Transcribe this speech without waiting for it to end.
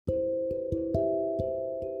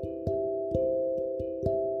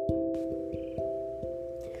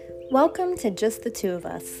Welcome to Just the Two of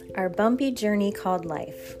Us, our bumpy journey called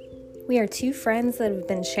life. We are two friends that have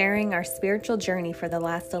been sharing our spiritual journey for the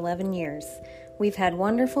last 11 years. We've had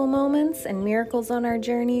wonderful moments and miracles on our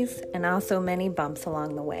journeys, and also many bumps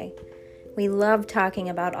along the way. We love talking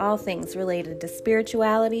about all things related to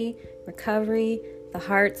spirituality, recovery, the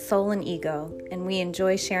heart, soul, and ego, and we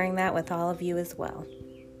enjoy sharing that with all of you as well.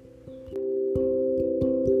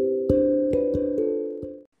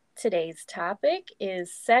 Today's topic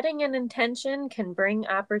is setting an intention can bring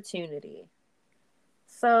opportunity.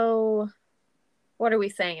 So, what are we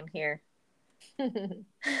saying here? Good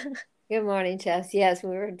morning, Jess. Yes,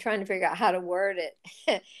 we were trying to figure out how to word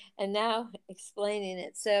it and now explaining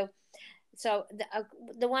it. So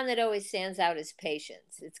the one that always stands out is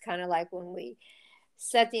patience. It's kind of like when we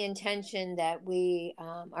set the intention that we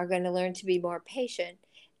are going to learn to be more patient,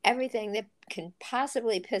 everything that can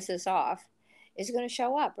possibly piss us off is going to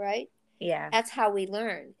show up, right? Yeah. That's how we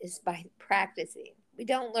learn, is by practicing. We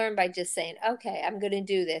don't learn by just saying, okay, I'm going to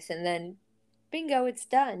do this, and then bingo, it's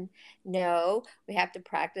done. No, we have to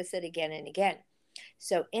practice it again and again.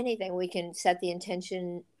 So anything, we can set the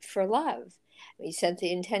intention for love. We set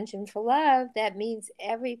the intention for love. That means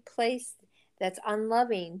every place that's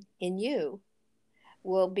unloving in you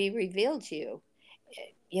will be revealed to you.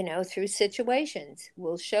 Through situations,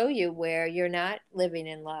 will show you where you're not living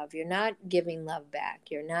in love, you're not giving love back,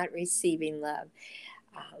 you're not receiving love.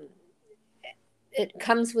 It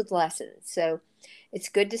comes with lessons. So it's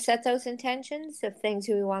good to set those intentions of things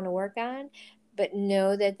we want to work on, but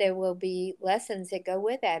know that there will be lessons that go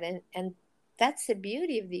with that. And that's the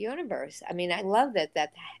beauty of the universe. I mean, I love that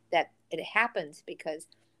it happens, because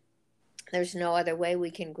there's no other way we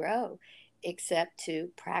can grow except to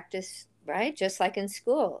practice, right? Just like in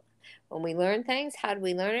school. When we learn things, how do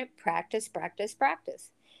we learn it? Practice, practice, practice.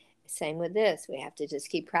 Same with this. We have to just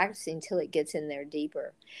keep practicing until it gets in there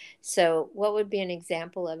deeper. So, what would be an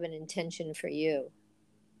example of an intention for you?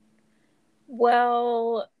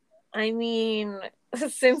 Well, I mean,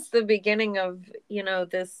 since the beginning of,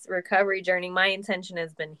 this recovery journey, my intention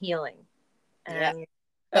has been healing. Yeah. And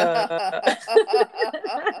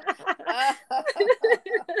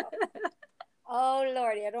Oh,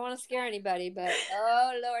 Lordy, I don't want to scare anybody, but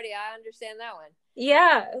oh, Lordy, I understand that one.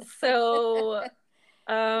 yeah, so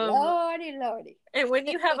Lordy, Lordy. and when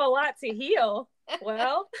you have a lot to heal,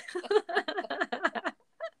 well,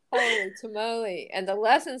 Holy tamale. And the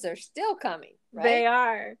lessons are still coming, they right?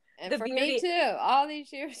 are. And The for me beauty, too. All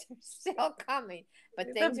these years are still coming,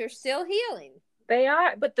 but things the are still healing. they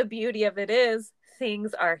are, but the beauty of it is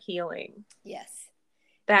things are healing. Yes.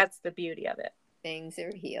 That's the beauty of it. Things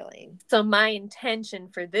are healing. So my intention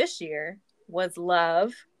for this year was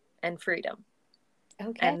love and freedom.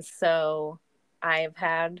 Okay. And so I've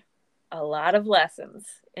had a lot of lessons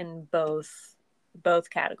in both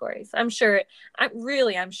categories. I'm sure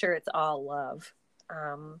it's all love.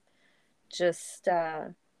 Just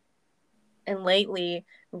and lately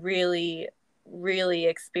really really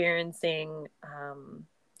experiencing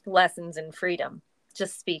lessons in freedom,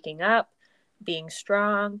 just speaking up, being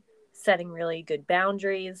strong, setting really good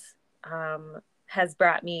boundaries, has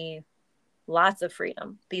brought me lots of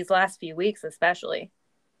freedom these last few weeks especially.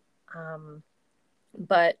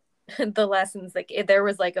 But the lessons, like there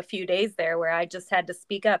was like a few days there where I just had to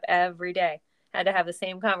speak up every day, had to have the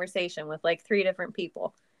same conversation with like 3 different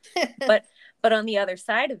people. but on the other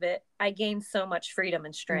side of it, I gained so much freedom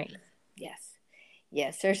and strength. Yes.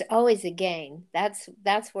 Yes, there's always a gain. That's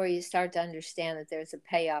where you start to understand that there's a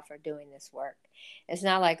payoff for doing this work. It's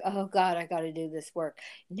not like, oh God, I got to do this work.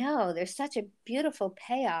 No, there's such a beautiful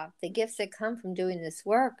payoff. The gifts that come from doing this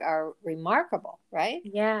work are remarkable, right?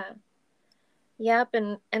 Yeah. Yep.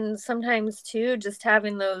 And sometimes too, just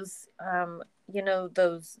having those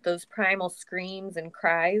those primal screams and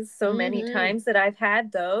cries so many times that I've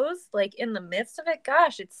had those, like in the midst of it,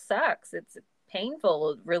 gosh, it sucks. It's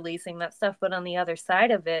painful releasing that stuff, but on the other side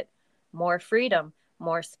of it, more freedom,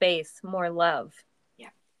 more space, more love. Yeah.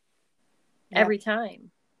 Every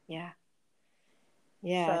time. Yeah.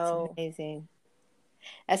 Yeah, So it's amazing.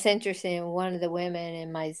 That's interesting. One of the women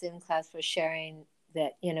in my Zoom class was sharing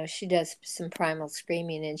that, she does some primal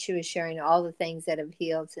screaming, and she was sharing all the things that have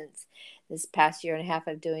healed since this past year and a half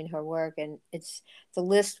of doing her work. And the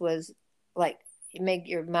list was like, you make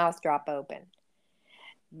your mouth drop open.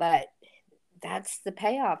 But that's the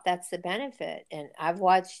payoff. That's the benefit. And I've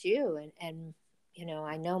watched you, and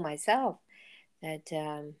I know myself that,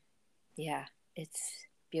 yeah, it's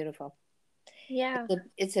beautiful. yeah,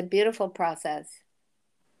 It's a beautiful process,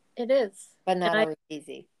 it is. but not And I always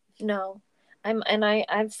easy. no.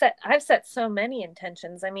 I've set so many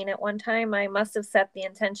intentions. I mean, at one time I must have set the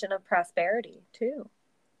intention of prosperity too.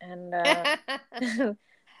 And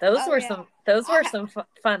those Oh were yeah. I some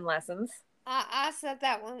fun lessons. I said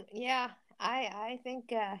that one. Yeah. I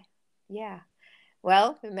think yeah.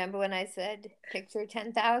 Well, remember when I said picture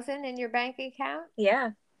 10,000 in your bank account?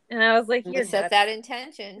 Yeah. And I was like, We you're set nuts. that I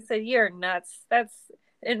intention. said, you're nuts. That's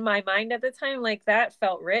in my mind at the time, like that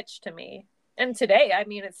felt rich to me. And today, I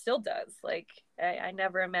mean, it still does. Like I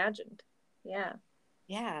never imagined. Yeah.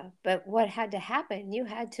 Yeah, but what had to happen? You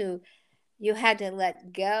had to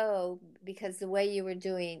let go because the way you were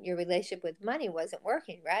doing your relationship with money wasn't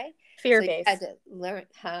working, right? Fear So you had based. to learn,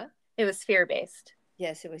 huh? It was fear based.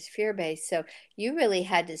 Yes, it was fear-based. So you really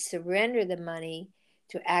had to surrender the money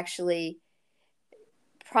to actually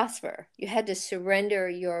prosper. You had to surrender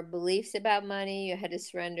your beliefs about money. You had to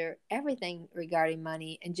surrender everything regarding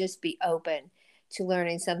money and just be open to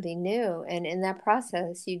learning something new. And in that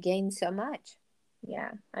process, you gained so much.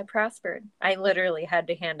 Yeah, I prospered. I literally had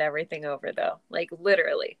to hand everything over though. Like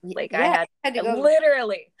literally. Like I Yeah, had you had to go.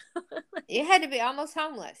 literally. You had to be almost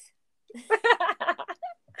homeless,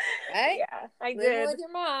 right? Yeah, I Living did. with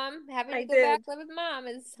your mom, having to I go back did. live with mom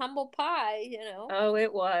is humble pie. Oh,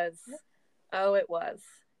 it was. Oh, it was.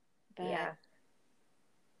 But Yeah.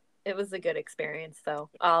 It was a good experience though.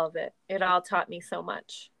 All of it. It all taught me so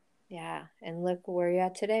much. yeah, and look where you're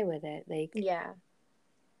at today with it. Like, Yeah.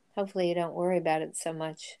 hopefully, you don't worry about it so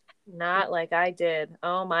much. Not like I did.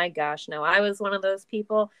 Oh my gosh, no. I was one of those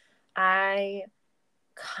people. I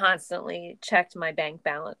constantly checked my bank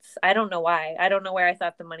balance. I don't know why. I don't know where I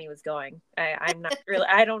thought the money was going. I'm not really,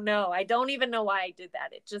 I don't know. I don't even know why I did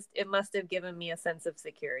that. It must have given me a sense of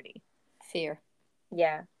security. Fear.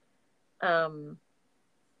 Yeah. Um,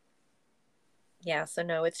 yeah. So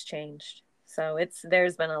no, it's changed. So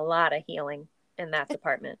there's been a lot of healing in that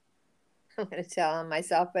department. I'm going to tell on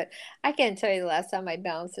myself, but I can't tell you the last time I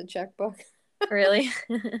balanced a checkbook. Really?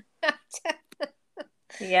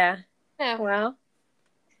 Yeah. No, Well,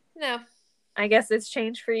 no. I guess it's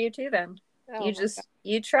changed for you too then. Oh my God,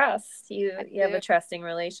 You trust. I You have a do. trusting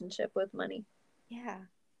relationship with money. Yeah,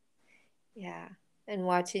 yeah. And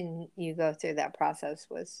watching you go through that process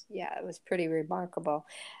was, yeah, it was pretty remarkable.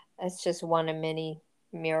 It's just one of many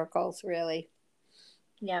miracles, really.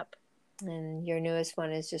 Yep. And your newest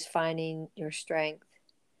one is just finding your strength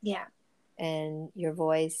Yeah. and your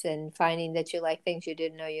voice and finding that you like things you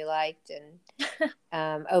didn't know you liked and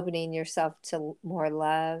opening yourself to more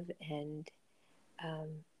love and um,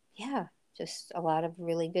 yeah, just a lot of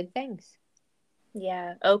really good things.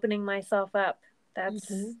 Yeah, opening myself up. Hmm.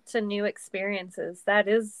 That's to new experiences. That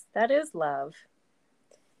is love.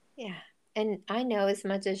 Yeah. And I know as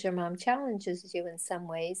much as your mom challenges you in some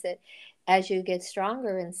ways that as you get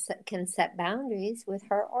stronger and can set boundaries with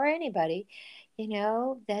her or anybody,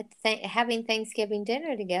 that having Thanksgiving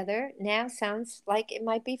dinner together now sounds like it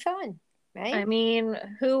might be fun, I right? mean,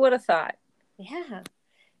 who would have thought? Yeah.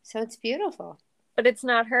 So it's beautiful. But it's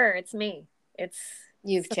not her, it's me. It's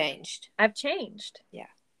You've changed. I've changed. Yeah.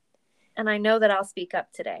 And I know that I'll speak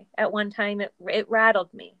up today. At one time it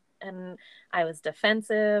rattled me and I was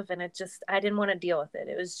defensive and I didn't want to deal with it.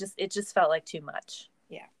 It just felt like too much.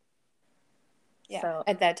 Yeah. Yeah. So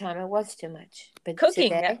At that time, it was too much. But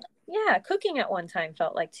cooking, today, yeah, cooking at one time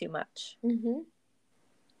felt like too much. hmm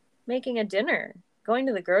Making a dinner, going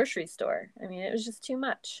to the grocery store. I mean, it was just too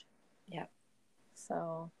much. yeah.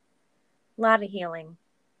 So, a lot of healing.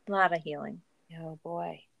 A lot of healing. Oh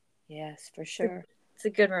boy. Yes, for sure. It's a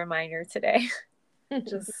good reminder today.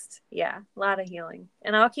 Just, yeah, a lot of healing.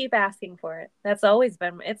 And I'll keep asking for it. It's always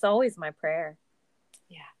my prayer.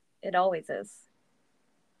 Yeah. It always is.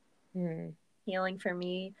 Mm. Healing for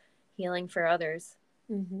me, healing for others,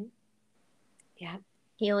 Mm-hmm. Yeah.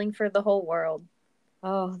 healing for the whole world.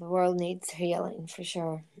 Oh, the world needs healing for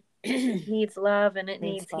sure. It needs love and it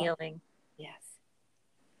Needs needs love. healing. Yes.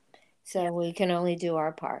 Yeah. So we can only do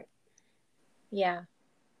our part. Yeah.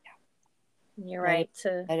 You're Let it, right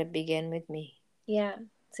to, let it begin with me. yeah,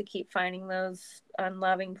 to keep finding those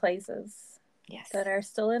unloving places Yes. that are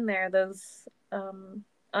still in there, those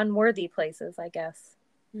unworthy places, I guess,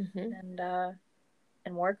 Mm-hmm.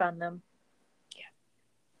 and work on them. Yeah.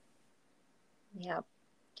 Yeah,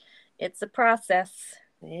 it's a process.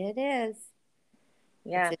 It is.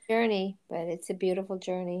 Yeah, It's a journey, but it's a beautiful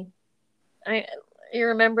journey. I you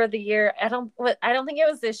remember the year? I don't think it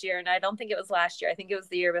was this year, and I don't think it was last year. I think it was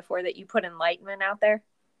the year before that you put enlightenment out there.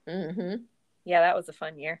 Mm-hmm. Yeah, that was a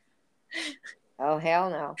fun year. Oh, hell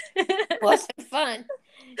no. Wasn't fun.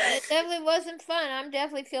 It definitely wasn't fun. I'm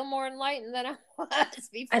definitely feel more enlightened than I was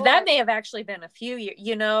And that before. may have actually been a few years,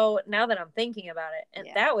 now that I'm thinking about it. And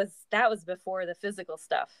Yeah. that was before the physical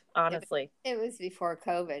stuff, It, honestly. it was before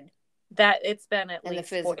COVID. That it's been at and the least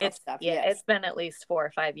four. physical stuff. It's Yes. been at least 4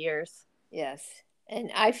 or 5 years. Yes.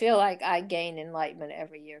 And I feel like I gain enlightenment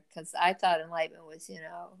every year because I thought enlightenment was,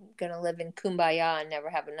 going to live in kumbaya and never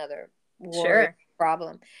have another worry Sure.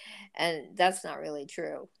 problem. And that's not really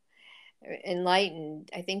true. Enlightened,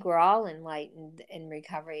 I think we're all enlightened in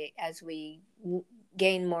recovery. As we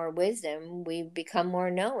gain more wisdom, we become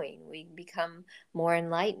more knowing. We become more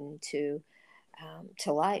enlightened to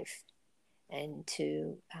life and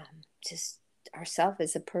to just ourself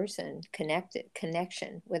as a person,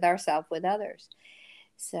 connection with ourself, with others.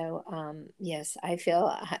 So yes, I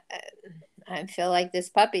feel like this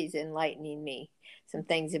puppy's enlightening me. Some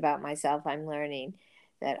things about myself I'm learning,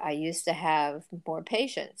 that I used to have more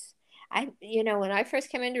patience. When I first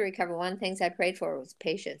came into recovery, one of the things I prayed for was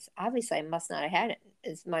patience. Obviously, I must not have had it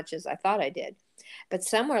as much as I thought I did. But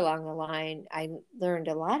somewhere along the line, I learned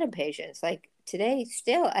a lot of patience. Like today,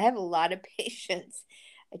 still, I have a lot of patience.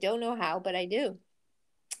 I don't know how, but I do.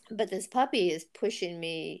 But this puppy is pushing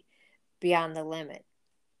me beyond the limit.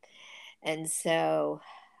 And so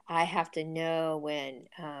I have to know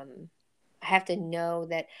I have to know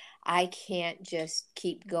that I can't just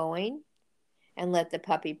keep going and let the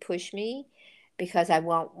puppy push me, because I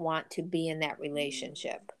won't want to be in that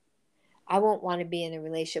relationship. I won't want to be in a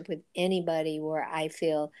relationship with anybody where I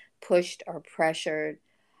feel pushed or pressured,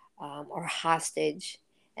 or hostage.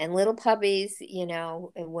 And little puppies,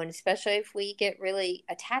 especially if we get really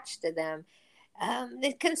attached to them,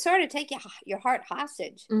 it can sort of take your heart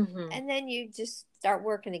hostage. Mm-hmm. And then you just start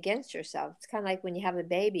working against yourself. It's kind of like when you have a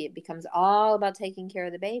baby, it becomes all about taking care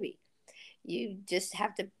of the baby. You just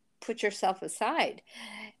have to put yourself aside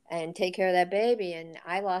and take care of that baby. And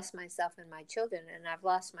I lost myself in my children, and I've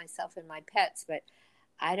lost myself in my pets, but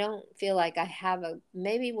I don't feel like I have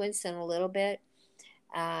maybe Winston a little bit,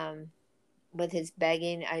 with his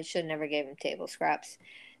begging. I should never gave him table scraps.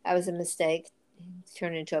 That was a mistake. He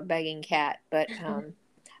turned into a begging cat. But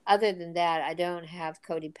other than that, I don't have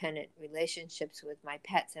codependent relationships with my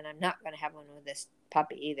pets, and I'm not going to have one with this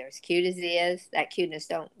puppy either. As cute as he is, that cuteness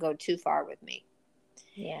don't go too far with me.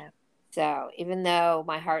 Yeah. So even though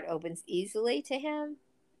my heart opens easily to him,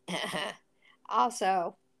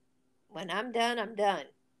 also, when I'm done, I'm done.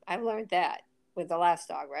 I've learned that with the last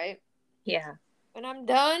dog, right? Yeah. When I'm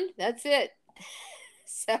done, that's it.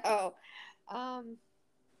 So,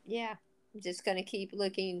 yeah, I'm just going to keep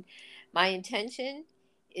looking. My intention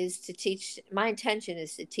is to teach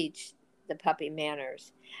the puppy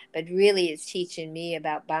manners, but really it's teaching me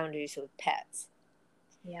about boundaries with pets,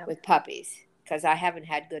 Yeah. with puppies, because I haven't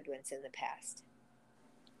had good ones in the past.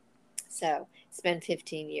 So it's been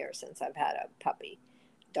 15 years since I've had a puppy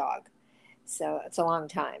dog. So it's a long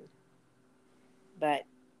time. But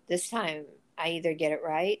this time I either get it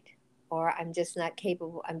right, or I'm just not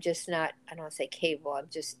capable. I'm just not, I don't want to say capable.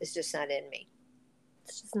 It's just not in me.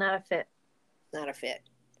 It's just not a fit. Not a fit.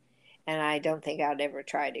 And I don't think I'd ever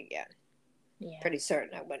try it again. Yeah. Pretty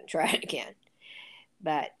certain I wouldn't try it again.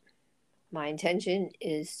 But my intention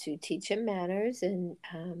is to teach him manners, and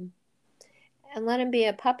let him be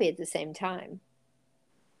a puppy at the same time.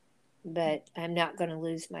 But I'm not going to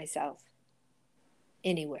lose myself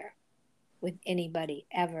anywhere with anybody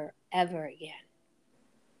ever, ever again.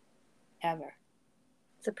 Ever.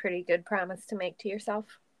 It's a pretty good promise to make to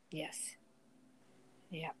yourself. Yes.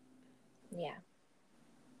 Yep. Yeah.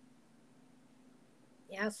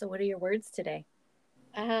 Yeah. So, what are your words today?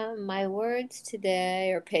 My words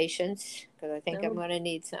today are patience, because I think I'm Oh. going to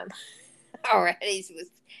need some. Already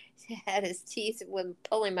he had his teeth with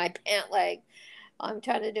pulling my pant leg. I'm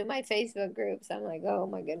trying to do my Facebook groups. I'm like, oh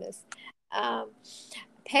my goodness. Um,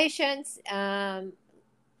 Patience,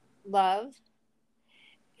 love,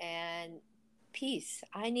 and peace.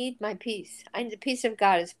 I need my peace. The peace of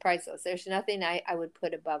God is priceless. There's nothing I would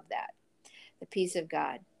put above that. The peace of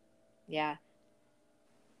God. Yeah.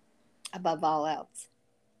 Above all else.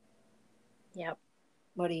 Yep.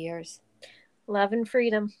 What are yours? Love and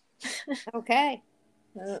freedom. Okay.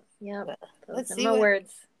 Yep. Let's Those are see my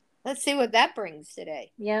words. Let's see what that brings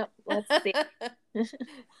today. Yep. Let's see.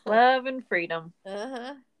 Love and freedom.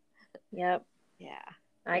 Uh-huh. Yep. Yeah.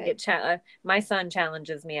 I get my son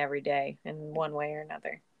challenges me every day in one way or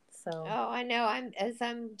another. So. Oh, I know. As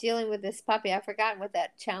I'm dealing with this puppy, I've forgotten what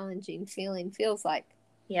that challenging feeling feels like.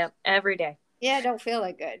 Yep. Every day. Yeah, I don't feel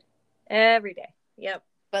that good. Every day. Yep.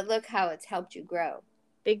 But look how it's helped you grow.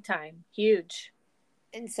 Big time. Huge.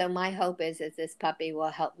 And so my hope is that this puppy will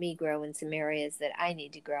help me grow in some areas that I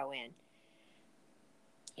need to grow in.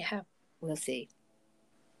 Yeah. We'll see.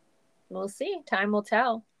 We'll see. Time will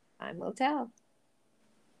tell. Time will tell.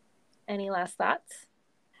 Any last thoughts?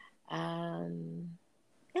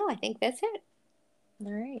 No, I think that's it.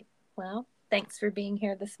 All right. Well, thanks for being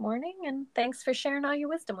here this morning, and thanks for sharing all your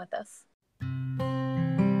wisdom with us.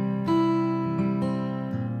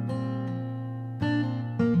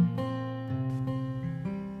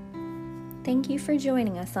 Thank you for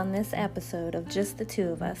joining us on this episode of Just the Two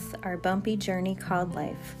of Us, our bumpy journey called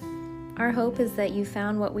life. Our hope is that you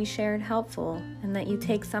found what we shared helpful and that you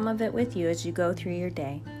take some of it with you as you go through your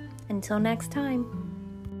day. Until next time.